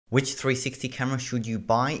Which 360 camera should you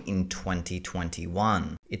buy in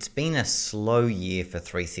 2021? It's been a slow year for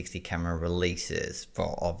 360 camera releases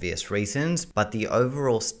for obvious reasons, but the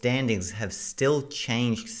overall standings have still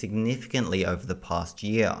changed significantly over the past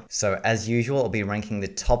year. So as usual, I'll be ranking the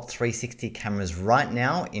top 360 cameras right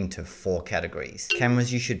now into 4 categories.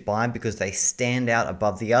 Cameras you should buy because they stand out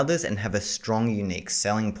above the others and have a strong, unique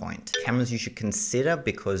selling point. Cameras you should consider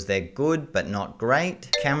because they're good but not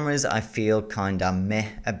great. Cameras I feel kinda meh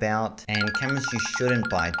about, and cameras you shouldn't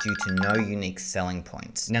buy due to no unique selling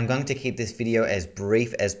points. Now I'm going to keep this video as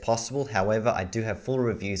brief as possible, however I do have full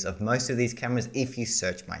reviews of most of these cameras if you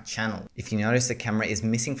search my channel. If you notice the camera is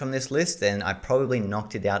missing from this list, then I probably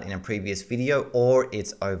knocked it out in a previous video or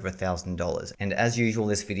it's over $1,000. And as usual,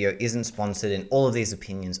 this video isn't sponsored and all of these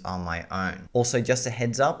opinions are my own. Also, just a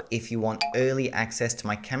heads up, if you want early access to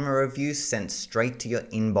my camera reviews sent straight to your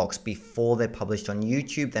inbox before they're published on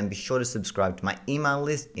YouTube, then be sure to subscribe to my email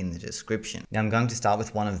list in the description. Now I'm going to start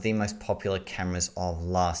with one of the most popular cameras of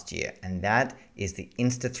last year, and that is the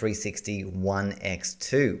Insta360 One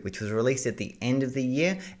X2, which was released at the end of the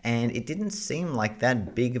year, and it didn't seem like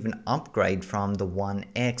that big of an upgrade from the One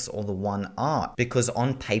X or the One R, because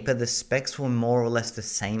on paper the specs were more or less the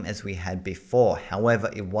same as we had before. However,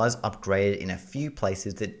 it was upgraded in a few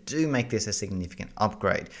places that do make this a significant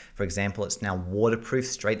upgrade. For example, it's now waterproof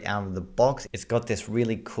straight out of the box. It's got this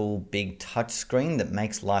really cool big touch screen that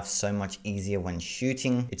makes life so much easier when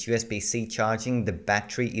shooting. It's USB-C charging, the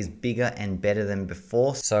battery is bigger and better than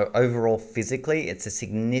before, so overall physically it's a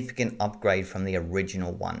significant upgrade from the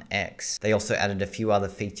original One X. They also added a few other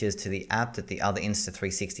features to the app that the other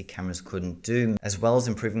Insta360 cameras couldn't do, as well as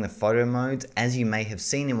improving the photo modes. As you may have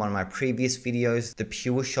seen in one of my previous videos, the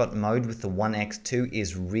pure shot mode with the One X2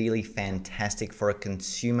 is really fantastic for a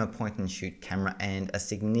consumer point and shoot camera and a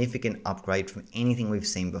significant upgrade from anything we've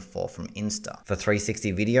seen before from Insta. For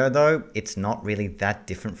 360 video though, it's not really that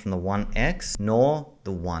different from the One X nor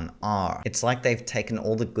the One R. It's like they've taken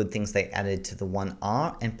all the good things they added to the One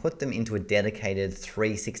R and put them into a dedicated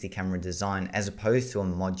 360 camera design as opposed to a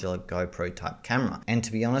modular GoPro type camera. And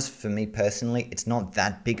to be honest, for me personally, it's not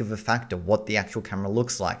that big of a factor what the actual camera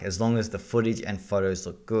looks like as long as the footage and photos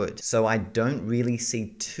look good. So I don't really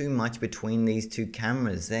see too much between these two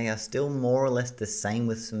cameras. They are still more or less the same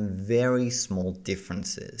with some very small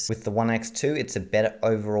differences. With the One X2, it's a better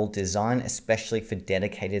overall design, especially for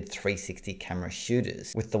dedicated 360 camera shooters.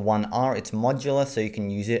 With the One R, it's modular, so you can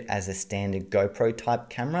use it as a standard GoPro type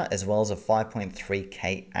camera as well as a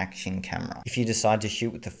 5.3K action camera. If you decide to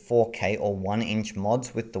shoot with the 4K or 1-inch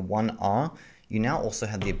mods with the One R, you now also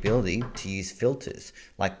have the ability to use filters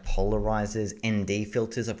like polarizers, ND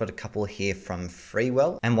filters. I've got a couple here from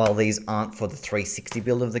Freewell. And while these aren't for the 360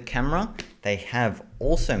 build of the camera, they have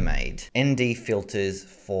also made ND filters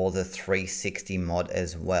for the 360 mod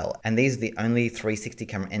as well. And these are the only 360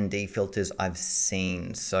 camera ND filters I've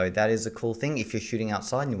seen. So that is a cool thing. If you're shooting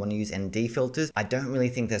outside and you want to use ND filters, I don't really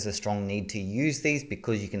think there's a strong need to use these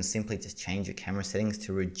because you can simply just change your camera settings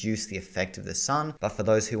to reduce the effect of the sun. But for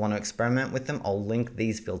those who want to experiment with them, I'll link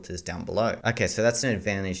these filters down below. Okay, so that's an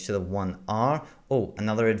advantage to the One R. Oh,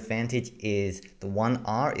 another advantage is the One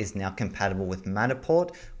R is now compatible with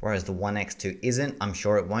Matterport, whereas the One X2 isn't. I'm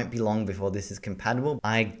sure it won't be long before this is compatible.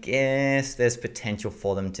 I guess there's potential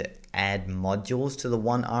for them to add modules to the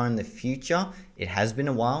One R in the future. It has been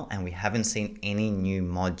a while and we haven't seen any new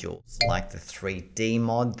modules like the 3D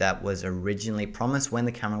mod that was originally promised when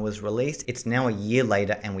the camera was released. It's now a year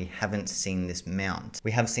later and we haven't seen this mount.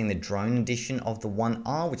 We have seen the drone edition of the One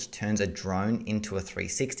R, which turns a drone into a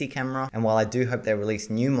 360 camera. And while I do hope they release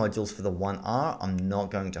new modules for the One R, I'm not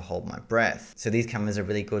going to hold my breath. So these cameras are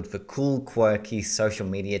really good for cool, quirky social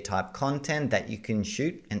media type content that you can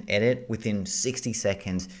shoot and edit within 60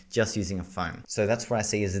 seconds just using a phone. So that's what I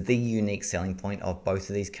see as the unique selling point of both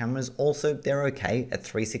of these cameras. Also, they're okay at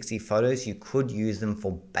 360 photos. You could use them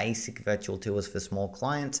for basic virtual tours for small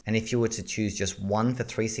clients. And if you were to choose just one for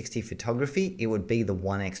 360 photography, it would be the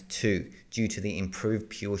One X2 due to the improved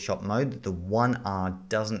pure shot mode that the One R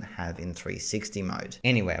doesn't have in 360 mode.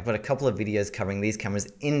 Anyway, I've got a couple of videos covering these cameras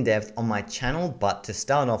in depth on my channel, but to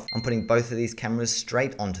start off, I'm putting both of these cameras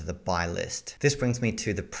straight onto the buy list. This brings me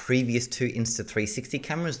to the previous two Insta360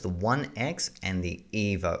 cameras, the One X and the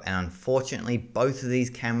EVO. And unfortunately, unfortunately, both of these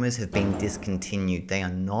cameras have been discontinued. They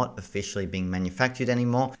are not officially being manufactured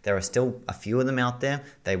anymore. There are still a few of them out there.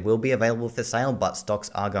 They will be available for sale, but stocks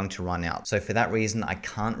are going to run out. So for that reason, I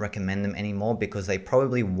can't recommend them anymore because they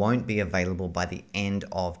probably won't be available by the end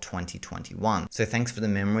of 2021. So thanks for the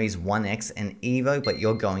memories, One X and EVO, but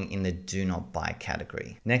you're going in the do not buy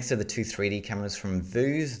category. Next are the two 3D cameras from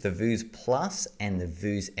Vuze, the Vuze Plus and the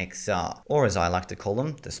Vuze XR, or as I like to call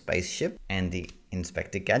them, the spaceship and the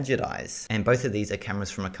Inspector Gadget eyes. And both of these are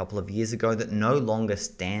cameras from a couple of years ago that no longer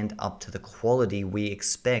stand up to the quality we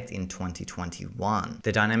expect in 2021.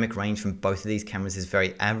 The dynamic range from both of these cameras is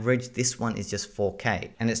very average. This one is just 4K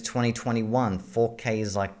and it's 2021. 4K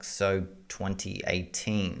is like so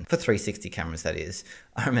 2018 for 360 cameras, that is.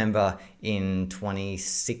 I remember in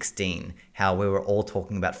 2016 how we were all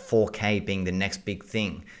talking about 4K being the next big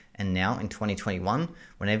thing, and now in 2021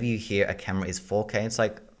 whenever you hear a camera is 4K, it's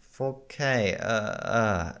like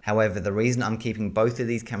 4K. However, the reason I'm keeping both of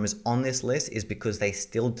these cameras on this list is because they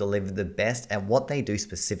still deliver the best at what they do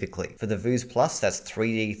specifically. For the Vuze Plus, that's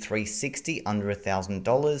 3D 360 under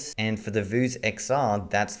 $1,000, and for the Vuze XR,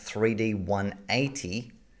 that's 3D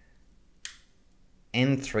 180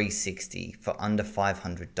 and 360 for under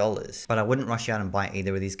 $500. But I wouldn't rush out and buy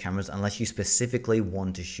either of these cameras unless you specifically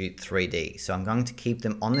want to shoot 3D. So I'm going to keep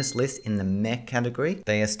them on this list in the meh category.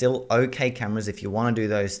 They are still okay cameras if you want to do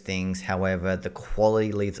those things. However, the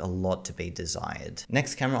quality leaves a lot to be desired.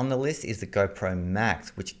 Next camera on the list is the GoPro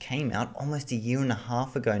Max, which came out almost a year and a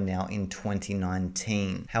half ago now in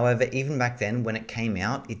 2019. However, even back then when it came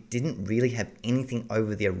out, it didn't really have anything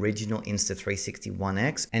over the original Insta360 One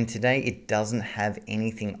X, and today it doesn't have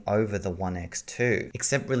anything over the One X2,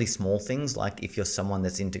 except really small things like if you're someone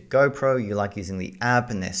that's into GoPro, you like using the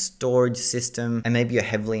app and their storage system, and maybe you're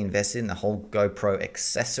heavily invested in the whole GoPro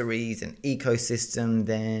accessories and ecosystem,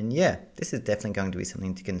 then yeah, this is definitely going to be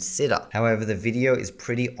something to consider. However, the video is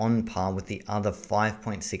pretty on par with the other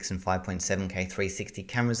 5.6 and 5.7K 360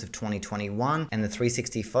 cameras of 2021, and the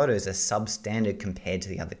 360 photos are substandard compared to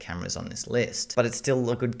the other cameras on this list. But it's still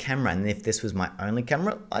a good camera, and if this was my only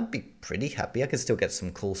camera, I'd be pretty happy. I could still get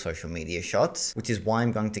some cool social media shots, which is why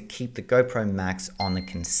I'm going to keep the GoPro Max on the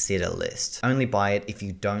consider list. Only buy it if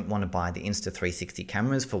you don't want to buy the Insta360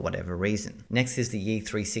 cameras for whatever reason. Next is the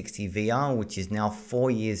E360 VR, which is now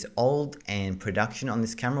 4 years old, and production on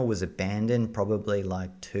this camera was abandoned probably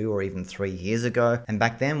like 2 or even 3 years ago. And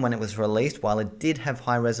back then when it was released, while it did have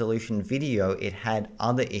high resolution video, it had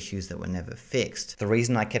other issues that were never fixed. The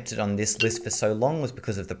reason I kept it on this list for so long was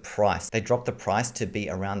because of the price. They dropped the price to be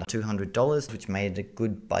around $200, which made it a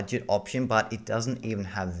good budget option, but it doesn't even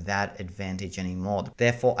have that advantage anymore.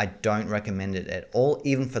 Therefore, I don't recommend it at all,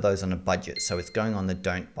 even for those on a budget, so it's going on the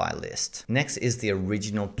don't buy list. Next is the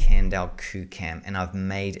original Kandao Qoocam, and I've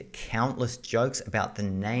made countless jokes about the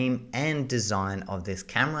name and design of this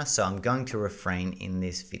camera, so I'm going to refrain in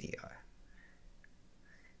this video.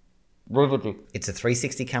 It's a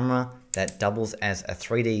 360 camera that doubles as a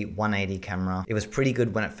 3D 180 camera. It was pretty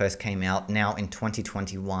good when it first came out. Now in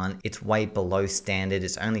 2021, it's way below standard.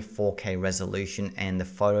 It's only 4K resolution and the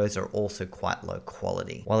photos are also quite low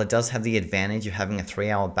quality. While it does have the advantage of having a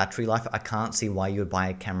 3-hour battery life, I can't see why you would buy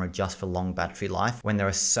a camera just for long battery life when there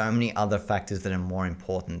are so many other factors that are more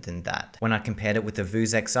important than that. When I compared it with the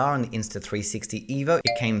Vuze XR and the Insta360 EVO,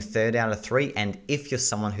 it came 3rd out of 3. And if you're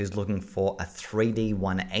someone who's looking for a 3D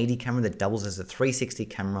 180 camera that doubles as a 360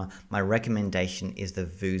 camera, my recommendation is the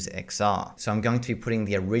Vuze XR. So I'm going to be putting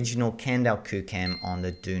the original Kandao Qoocam on the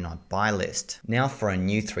do not buy list. Now for a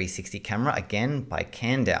new 360 camera, again by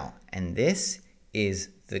Kandao, and this is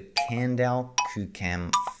the Kandao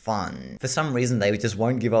Qoocam Fun. For some reason they just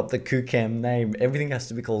won't give up the Qoocam name. Everything has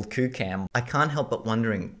to be called Qoocam. I can't help but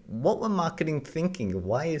wondering, what were marketing thinking?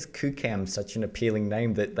 Why is Qoocam such an appealing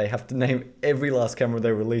name that they have to name every last camera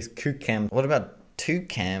they release Qoocam? What about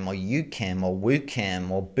Qoocam or UCam or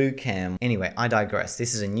WooCam or BooCam? Anyway, I digress.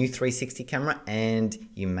 This is a new 360 camera, and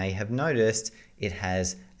you may have noticed it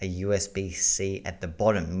has a USB-C at the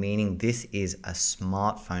bottom, meaning this is a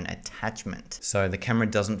smartphone attachment. So the camera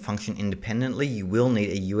doesn't function independently. You will need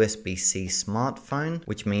a USB-C smartphone,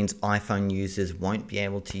 which means iPhone users won't be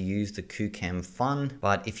able to use the Qoocam Fun.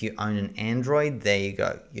 But if you own an Android, there you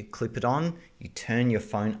go. You clip it on, you turn your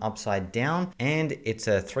phone upside down, and it's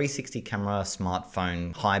a 360 camera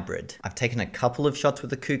smartphone hybrid. I've taken a couple of shots with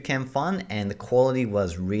the Qoocam Fun, and the quality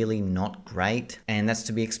was really not great. And that's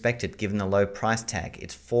to be expected given the low price tag.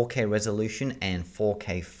 It's 4K resolution and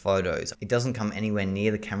 4K photos. It doesn't come anywhere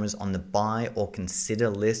near the cameras on the buy or consider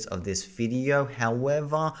list of this video.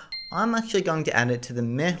 However, I'm actually going to add it to the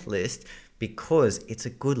meh list because it's a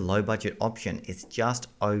good low budget option. It's just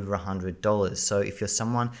over $100. So if you're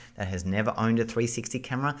someone that has never owned a 360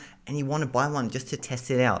 camera and you want to buy one just to test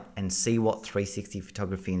it out and see what 360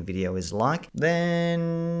 photography and video is like,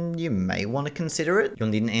 then you may want to consider it. You'll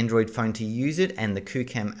need an Android phone to use it, and the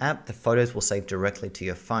Qoocam app, the photos will save directly to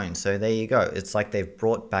your phone. So there you go. It's like they've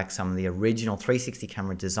brought back some of the original 360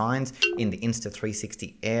 camera designs in the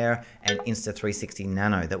Insta360 Air and Insta360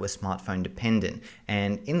 Nano that were smartphone dependent.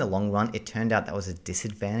 And in the long run, it turned out that was a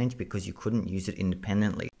disadvantage because you couldn't use it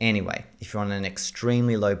independently. Anyway, if you're on an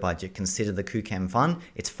extremely low budget, consider the Qoocam Fun.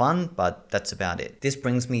 It's fun, but that's about it. This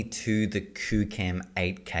brings me to the Qoocam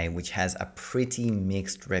 8K, which has a pretty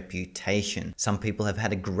mixed reputation. Some people have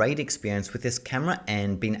had a great experience with this camera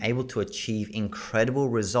and been able to achieve incredible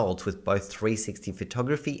results with both 360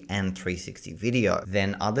 photography and 360 video.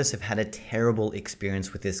 Then others have had a terrible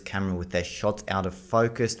experience with this camera with their shots out of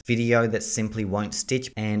focus, video that simply won't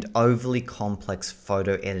stitch, and overly complex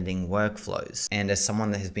photo editing workflows. And as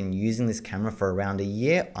someone that has been using this camera for around a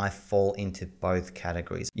year, I fall into both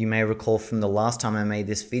categories. You may recall from the last time I made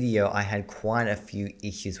this video, I had quite a few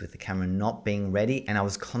issues with the camera not being ready, and I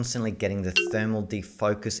was constantly getting the thermal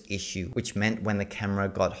defocus issue, which meant when the camera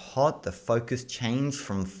got hot, the focus changed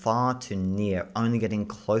from far to near, only getting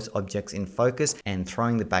close objects in focus and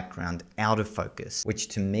throwing the background out of focus, which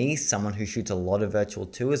to me, someone who shoots a lot of virtual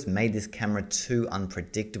tours, made this camera too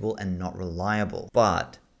unpredictable and not reliable.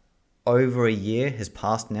 But over a year has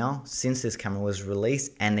passed now since this camera was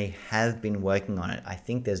released, and they have been working on it. I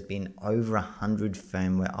think there's been over 100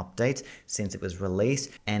 firmware updates since it was released,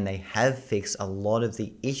 and they have fixed a lot of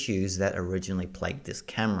the issues that originally plagued this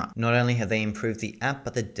camera. Not only have they improved the app,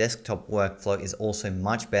 but the desktop workflow is also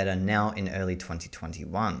much better now in early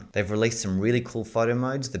 2021. They've released some really cool photo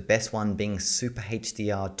modes, the best one being Super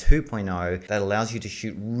HDR 2.0 that allows you to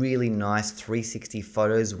shoot really nice 360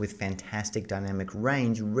 photos with fantastic dynamic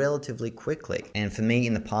range relatively quickly. And for me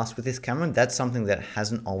in the past with this camera, that's something that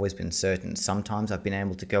hasn't always been certain. Sometimes I've been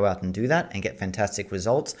able to go out and do that and get fantastic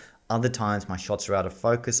results. Other times my shots are out of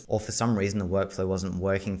focus, or for some reason the workflow wasn't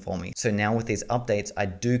working for me. So now with these updates, I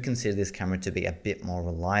do consider this camera to be a bit more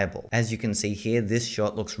reliable. As you can see here, this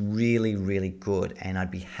shot looks really, really good, and I'd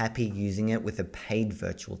be happy using it with a paid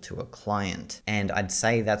virtual tour client. And I'd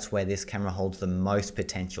say that's where this camera holds the most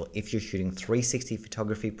potential if you're shooting 360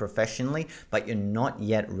 photography professionally, but you're not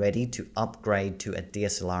yet ready to upgrade to a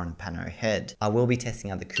DSLR and pano head. I will be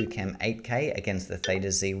testing out the Qoocam 8K against the Theta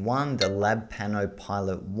Z1, the Lab Pano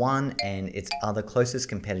Pilot 1, and its other closest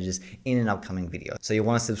competitors in an upcoming video. So you'll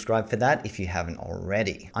want to subscribe for that if you haven't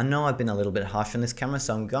already. I know I've been a little bit harsh on this camera,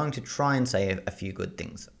 so I'm going to try and say a few good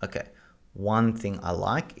things. Okay. One thing I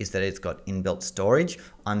like is that it's got inbuilt storage.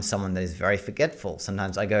 I'm someone that is very forgetful.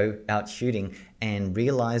 Sometimes I go out shooting and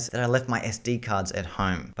realize that I left my SD cards at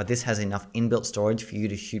home. But this has enough inbuilt storage for you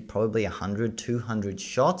to shoot probably 100, 200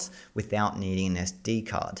 shots without needing an SD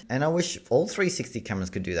card. And I wish all 360 cameras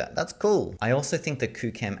could do that. That's cool. I also think the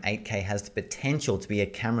Qoocam 8K has the potential to be a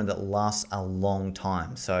camera that lasts a long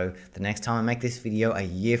time. So the next time I make this video a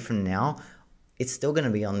year from now, it's still going to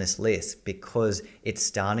be on this list because it's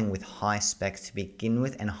starting with high specs to begin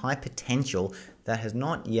with and high potential that has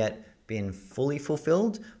not yet been fully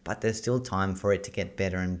fulfilled, but there's still time for it to get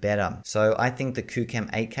better and better. So I think the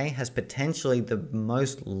Qoocam 8K has potentially the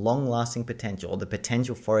most long-lasting potential, or the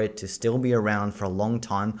potential for it to still be around for a long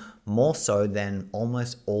time, more so than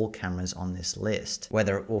almost all cameras on this list.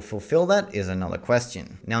 Whether it will fulfill that is another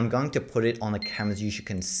question. Now I'm going to put it on the cameras you should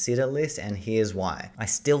consider list, and here's why. I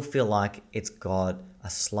still feel like it's got a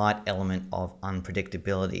slight element of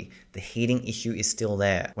unpredictability. The heating issue is still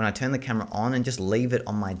there. When I turn the camera on and just leave it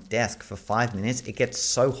on my desk for 5 minutes, it gets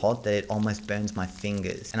so hot that it almost burns my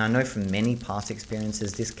fingers. And I know from many past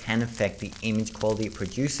experiences, this can affect the image quality it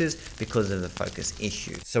produces because of the focus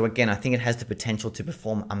issue. So again, I think it has the potential to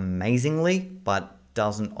perform amazingly, but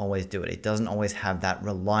doesn't always do it. It doesn't always have that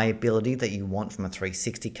reliability that you want from a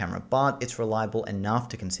 360 camera, but it's reliable enough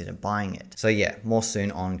to consider buying it. So yeah, more soon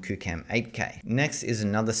on Qoocam 8K. Next is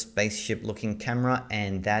another spaceship looking camera,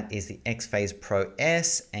 and that is the XPhase Pro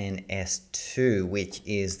S and S2, which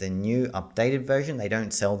is the new updated version. They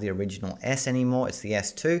don't sell the original S anymore, it's the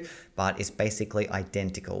S2, but it's basically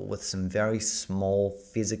identical with some very small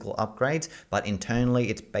physical upgrades, but internally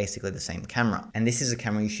it's basically the same camera. And this is a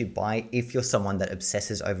camera you should buy if you're someone that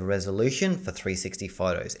obsesses over resolution for 360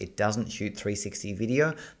 photos. It doesn't shoot 360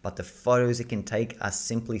 video, but the photos it can take are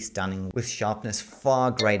simply stunning with sharpness far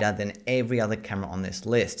greater than every other camera on this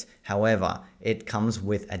list. However, it comes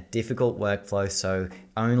with a difficult workflow, so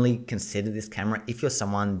only consider this camera if you're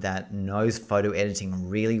someone that knows photo editing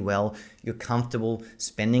really well, you're comfortable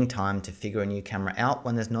spending time to figure a new camera out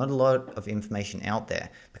when there's not a lot of information out there,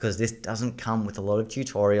 because this doesn't come with a lot of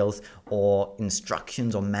tutorials or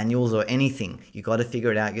instructions or manuals or anything. You got to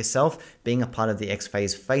figure it out yourself. Being a part of the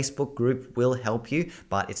XPhase Facebook group will help you,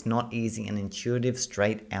 but it's not easy and intuitive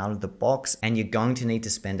straight out of the box, and you're going to need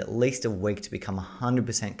to spend at least a week to become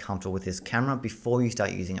 100% comfortable with this camera before you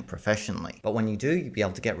start using it professionally. But when you do, you'll be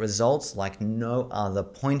able to get results like no other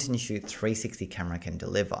point and shoot 360 camera can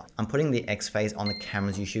deliver. I'm putting the XPhase on the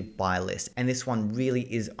cameras you should buy list, and this one really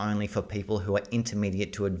is only for people who are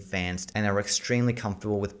intermediate to advanced and are extremely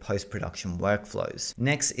comfortable with post-production workflows.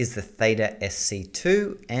 Next is the Theta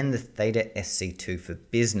SC2 and the Theta SC2 for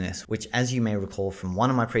business, which, as you may recall from one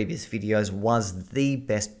of my previous videos, was the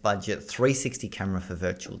best budget 360 camera for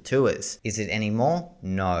virtual tours. Is it anymore?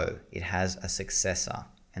 No, it has a successor,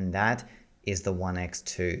 and that is the One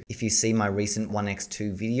X2. If you see my recent One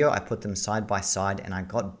X2 video, I put them side by side and I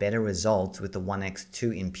got better results with the One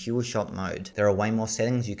X2 in pure shot mode. There are way more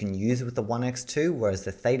settings you can use with the One X2, whereas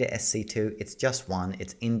the Theta SC2, it's just one.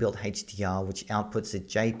 It's inbuilt HDR, which outputs a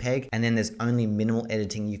JPEG, and then there's only minimal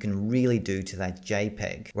editing you can really do to that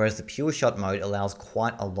JPEG, whereas the pure shot mode allows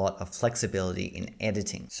quite a lot of flexibility in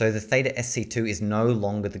editing. So the Theta SC2 is no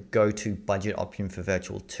longer the go-to budget option for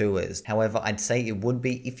virtual tours. However, I'd say it would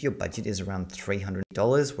be if your budget is around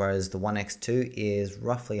 $300, whereas the One X2 is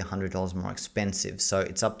roughly $100 more expensive. So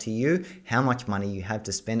it's up to you how much money you have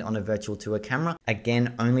to spend on a virtual tour camera.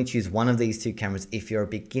 Again, only choose one of these two cameras if you're a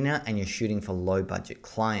beginner and you're shooting for low budget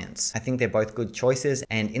clients. I think they're both good choices,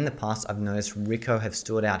 and in the past I've noticed Ricoh have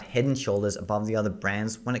stood out head and shoulders above the other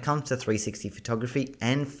brands when it comes to 360 photography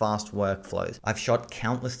and fast workflows. I've shot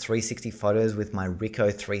countless 360 photos with my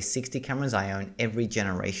Ricoh 360 cameras. I own every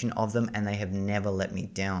generation of them and they have never let me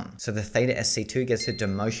down. So the Theta SC2 gets a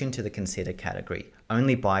demotion to the consider category.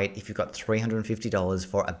 Only buy it if you've got $350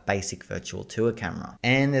 for a basic virtual tour camera.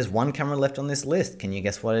 And there's one camera left on this list. Can you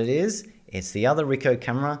guess what it is? It's the other Ricoh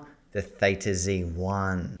camera, the Theta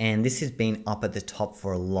Z1. And this has been up at the top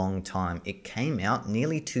for a long time. It came out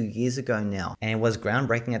nearly 2 years ago now, and it was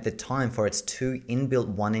groundbreaking at the time for its two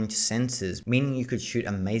inbuilt 1-inch sensors, meaning you could shoot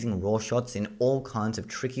amazing raw shots in all kinds of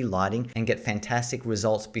tricky lighting and get fantastic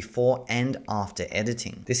results before and after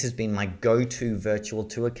editing. This has been my go-to virtual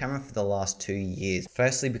tour camera for the last 2 years.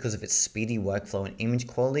 Firstly, because of its speedy workflow and image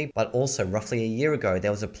quality, but also roughly a year ago,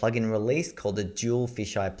 there was a plugin released called the Dual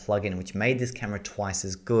Fisheye plugin, which made this camera twice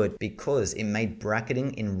as good, because it made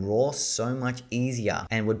bracketing in RAW so much easier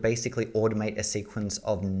and would basically automate a sequence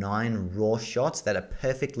of 9 RAW shots that are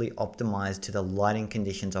perfectly optimized to the lighting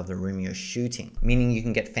conditions of the room you're shooting, meaning you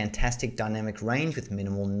can get fantastic dynamic range with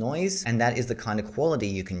minimal noise, and that is the kind of quality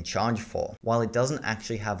you can charge for. While it doesn't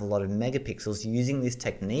actually have a lot of megapixels, using this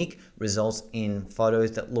technique results in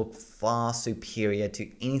photos that look far superior to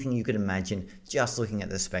anything you could imagine just looking at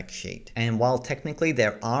the spec sheet. And while technically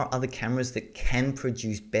there are other cameras that can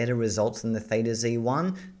produce better results than the Theta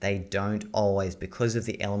Z1, they don't always, because of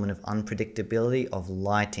the element of unpredictability of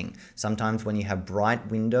lighting. Sometimes when you have bright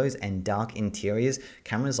windows and dark interiors,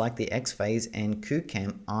 cameras like the XPhase and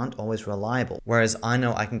Qoocam aren't always reliable. Whereas I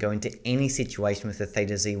know I can go into any situation with the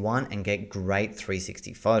Theta Z1 and get great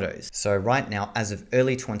 360 photos. So right now, as of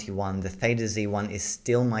early 21, the Theta Z1 is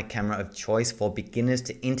still my camera of choice for beginners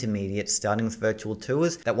to intermediate starting with virtual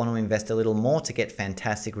tours that want to invest a little more to get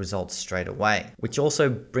fantastic results straight away. Which also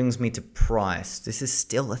brings me to price. This is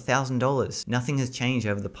still $1,000. Nothing has changed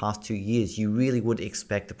over the past 2 years. You really would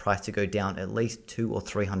expect the price to go down at least $200 or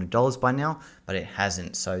 $300 by now, but it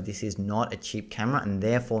hasn't. So this is not a cheap camera and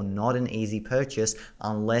therefore not an easy purchase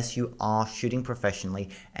unless you are shooting professionally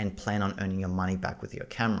and plan on earning your money back with your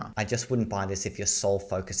camera. I just wouldn't buy this if your sole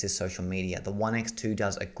focus is social media. The One X2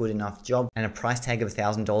 does a good enough job, and a price tag of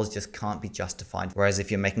 $1,000 just can't be justified. Whereas if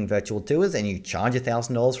you're making virtual tours and you charge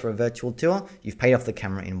 $1,000 for a virtual tour, you've paid off the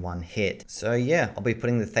camera in one hit. So yeah, I'll be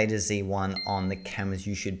putting the Theta Z1 on the cameras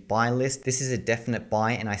you should buy list. This is a definite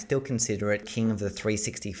buy, and I still consider it king of the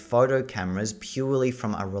 360 photo cameras purely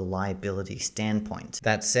from a reliability standpoint.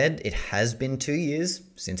 That said, it has been 2 years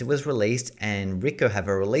since it was released, and Ricoh have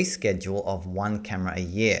a release schedule of 1 camera a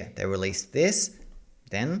year. They released this,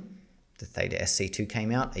 then the Theta SC2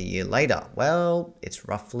 came out a year later. Well, it's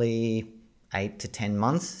roughly 8 to 10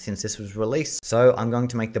 months since this was released. So I'm going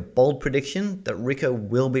to make the bold prediction that Ricoh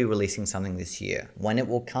will be releasing something this year. When it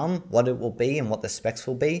will come, what it will be, and what the specs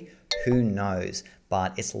will be, who knows?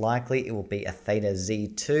 but it's likely it will be a Theta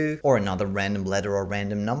Z2 or another random letter or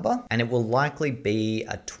random number, and it will likely be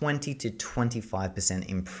a 20 to 25%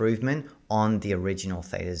 improvement on the original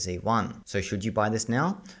Theta Z1. So should you buy this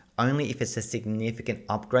now? Only if it's a significant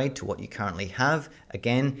upgrade to what you currently have.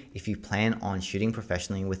 Again, if you plan on shooting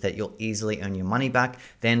professionally with it, you'll easily earn your money back.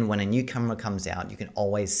 Then when a new camera comes out, you can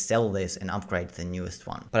always sell this and upgrade to the newest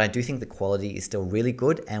one. But I do think the quality is still really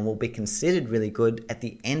good and will be considered really good at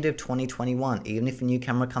the end of 2021. Even if a new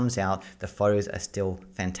camera comes out, the photos are still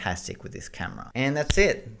fantastic with this camera. And that's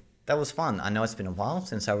it. That was fun. I know it's been a while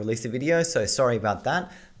since I released a video, so sorry about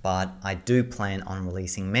that. But I do plan on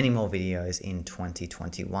releasing many more videos in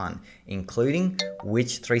 2021, including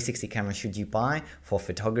which 360 camera should you buy for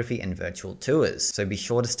photography and virtual tours. So be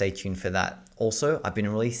sure to stay tuned for that. Also, I've been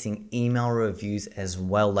releasing email reviews as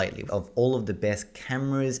well lately of all of the best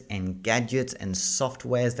cameras and gadgets and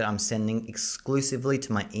softwares that I'm sending exclusively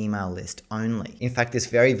to my email list only. In fact, this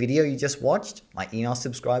very video you just watched, my email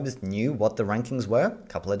subscribers knew what the rankings were a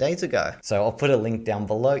couple of days ago. So I'll put a link down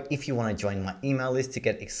below if you want to join my email list to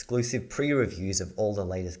get exclusive pre-reviews of all the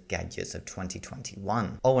latest gadgets of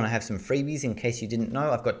 2021. Oh, and I have some freebies in case you didn't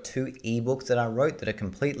know. I've got 2 ebooks that I wrote that are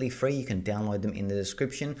completely free. You can download them in the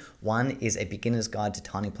description. One is a beginner's guide to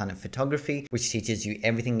tiny planet photography, which teaches you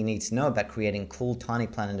everything you need to know about creating cool tiny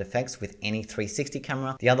planet effects with any 360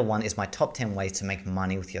 camera. The other one is my top 10 ways to make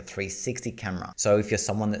money with your 360 camera. So if you're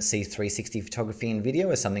someone that sees 360 photography and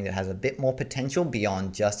video as something that has a bit more potential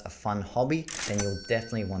beyond just a fun hobby, then you'll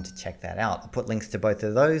definitely want to check that out. I'll put links to both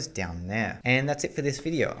of those down there. And that's it for this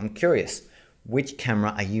video. I'm curious, which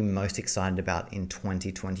camera are you most excited about in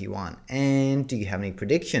 2021? And do you have any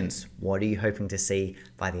predictions? What are you hoping to see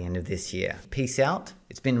by the end of this year? Peace out.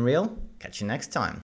 It's been real. Catch you next time.